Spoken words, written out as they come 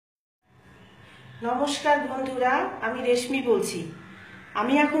নমস্কার বন্ধুরা, আমি রেশমি বলছি।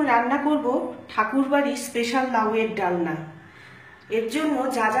 আমি এখন রান্না করব ঠাকুরবাড়ির স্পেশাল লাউয়ের ডালনা। এর জন্য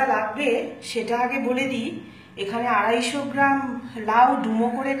যা যা লাগবে সেটা আগে বলে দিই। এখানে 250 গ্রাম লাউ ডুমো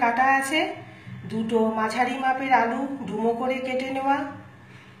করে কাটা আছে, দুটো মাঝারি মাপের আলু ডুমো করে কেটে নেওয়া,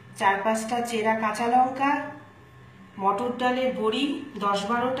 4-5টা চেরা কাঁচা লঙ্কা, মটর ডালের বড়ি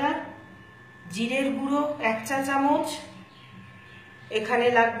 10-12টা, জিরের গুঁড়ো 1 চা চামচ, এখানে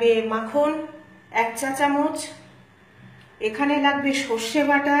লাগবে মাখন 1 চা চামচ, এখানে লাগবে সর্ষে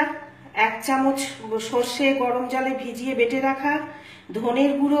বাটা 1 চামচ, সর্ষে গরম জলে ভিজিয়ে বেটে রাখা,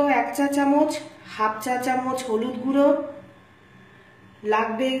 ধনের গুঁড়ো 1 চা চামচ, 1/2 চা চামচ হলুদ গুঁড়ো,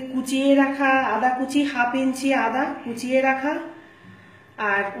 লাগবে কুচিয়ে রাখা আদা কুচি, 1/2 ইঞ্চি আদা কুচিয়ে রাখা,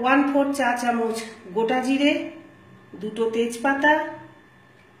 আর 1/4 চা চামচ গোটা জিরে, 2টো তেজপাতা,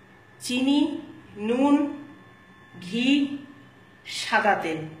 চিনি, নুন, ঘি, সাদা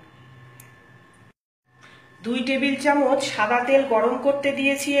তেল। 2 টেবিল চামচ সাদা তেল গরম করতে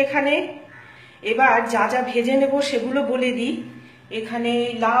দিয়েছি এখানে। এবার যা যা ভেজে নেব সেগুলো বলে দিই। এখানে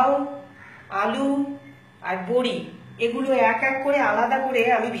লাউ, আলু আর বড়ি এগুলো এক এক করে আলাদা করে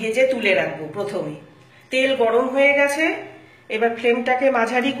আমি ভেজে তুলে রাখবো। প্রথমে তেল গরম হয়ে গেছে, এবার ফ্লেমটাকে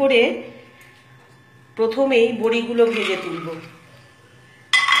মাঝারি করে প্রথমেই বড়িগুলো ভেজে তুলব।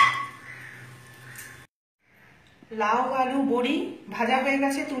 লাউ, আলু, বড়ি ভাজা হয়ে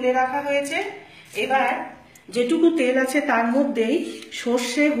গেছে, তুলে রাখা হয়েছে। এবার যেটুকু তেল আছে তার মধ্যেই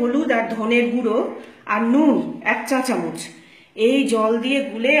সর্ষে, হলুদ আর ধনের গুঁড়ো আর নুন 1 চা চামচ এই জল দিয়ে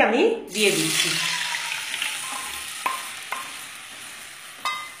গুলে আমি দিয়ে দিচ্ছি।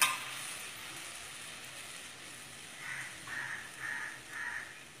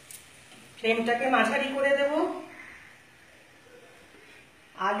 ফ্লেমটাকে মাঝারি করে দেব।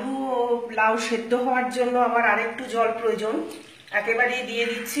 আলু ও লাউ সেদ্ধ হওয়ার জন্য আমার আরেকটু জল প্রয়োজন, একেবারেই দিয়ে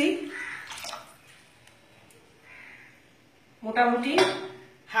দিচ্ছি। মোটামুটি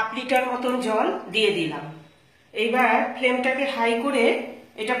 1/2 লিটার মতন জল দিয়ে দিলাম। এইবার ফ্লেমটাকে হাই করে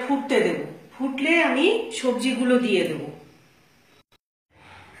এটা ফুটতে দেব। ফুটলে আমি সবজিগুলো দিয়ে দেব।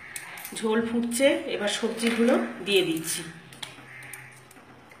 ঝোল ফুটছে, এবার সবজিগুলো দিয়ে দিচ্ছি।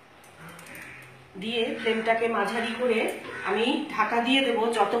 দিয়ে ফ্লেমটাকে মাঝারি করে আমি ঢাকা দিয়ে দেব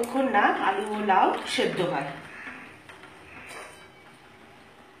যতক্ষণ না আলু ও লাউ সেদ্ধ হয়।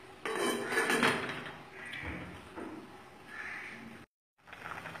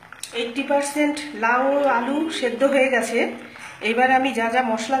 80% লাউ ও আলু সেদ্ধ হয়ে গেছে। এবার আমি যা যা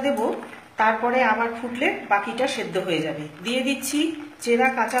মশলা দেব তারপরে আবার ফুটলে বাকিটা সেদ্ধ হয়ে যাবে। দিয়ে দিচ্ছি চেরা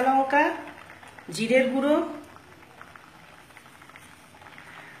কাঁচা লঙ্কা, জিরের গুঁড়ো,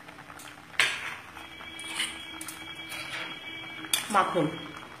 মাখন।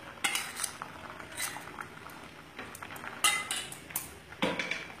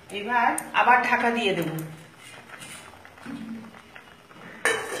 এবার আবার ঢাকা দিয়ে দেব।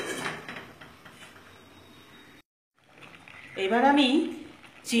 এবার আমি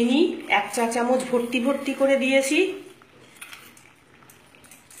চিনি 1 চা চামচ ভর্তি ভর্তি করে দিয়েছি,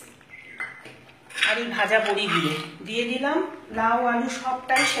 আর এই ভাজা বড়িগুলো দিয়ে দিলাম। লাউ, আলু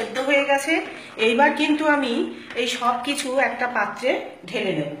সবটাই সেদ্ধ হয়ে গেছে। এইবার কিন্তু আমি এই সব কিছু একটা পাত্রে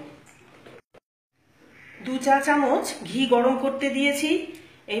ঢেলে নেব। 2 চা চামচ ঘি গরম করতে দিয়েছি।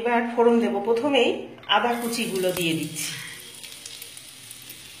 এইবার ফোড়ন দেব। প্রথমেই আদা কুচিগুলো দিয়ে দিচ্ছি।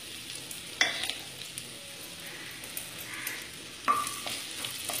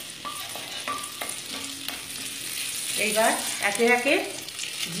 এইবার একে একে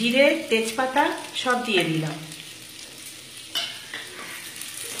জিরে, তেজপাতা সব দিয়ে দিলাম।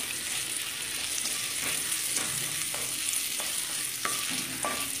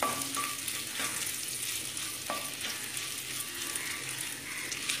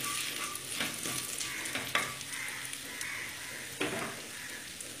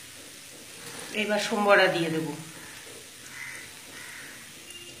 এবার সোমবড়া দিয়ে দেব।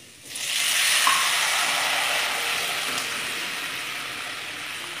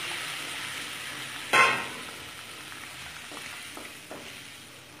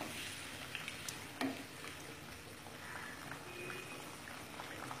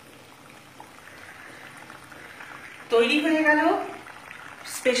 তৈরি হয়ে গেল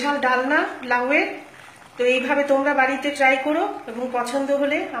স্পেশাল ডালনা লাউয়ের। তো এইভাবে তোমরা বাড়িতে ট্রাই করো এবং পছন্দ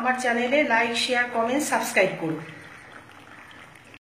হলে আমার চ্যানেলে লাইক, শেয়ার, কমেন্ট, সাবস্ক্রাইব করো।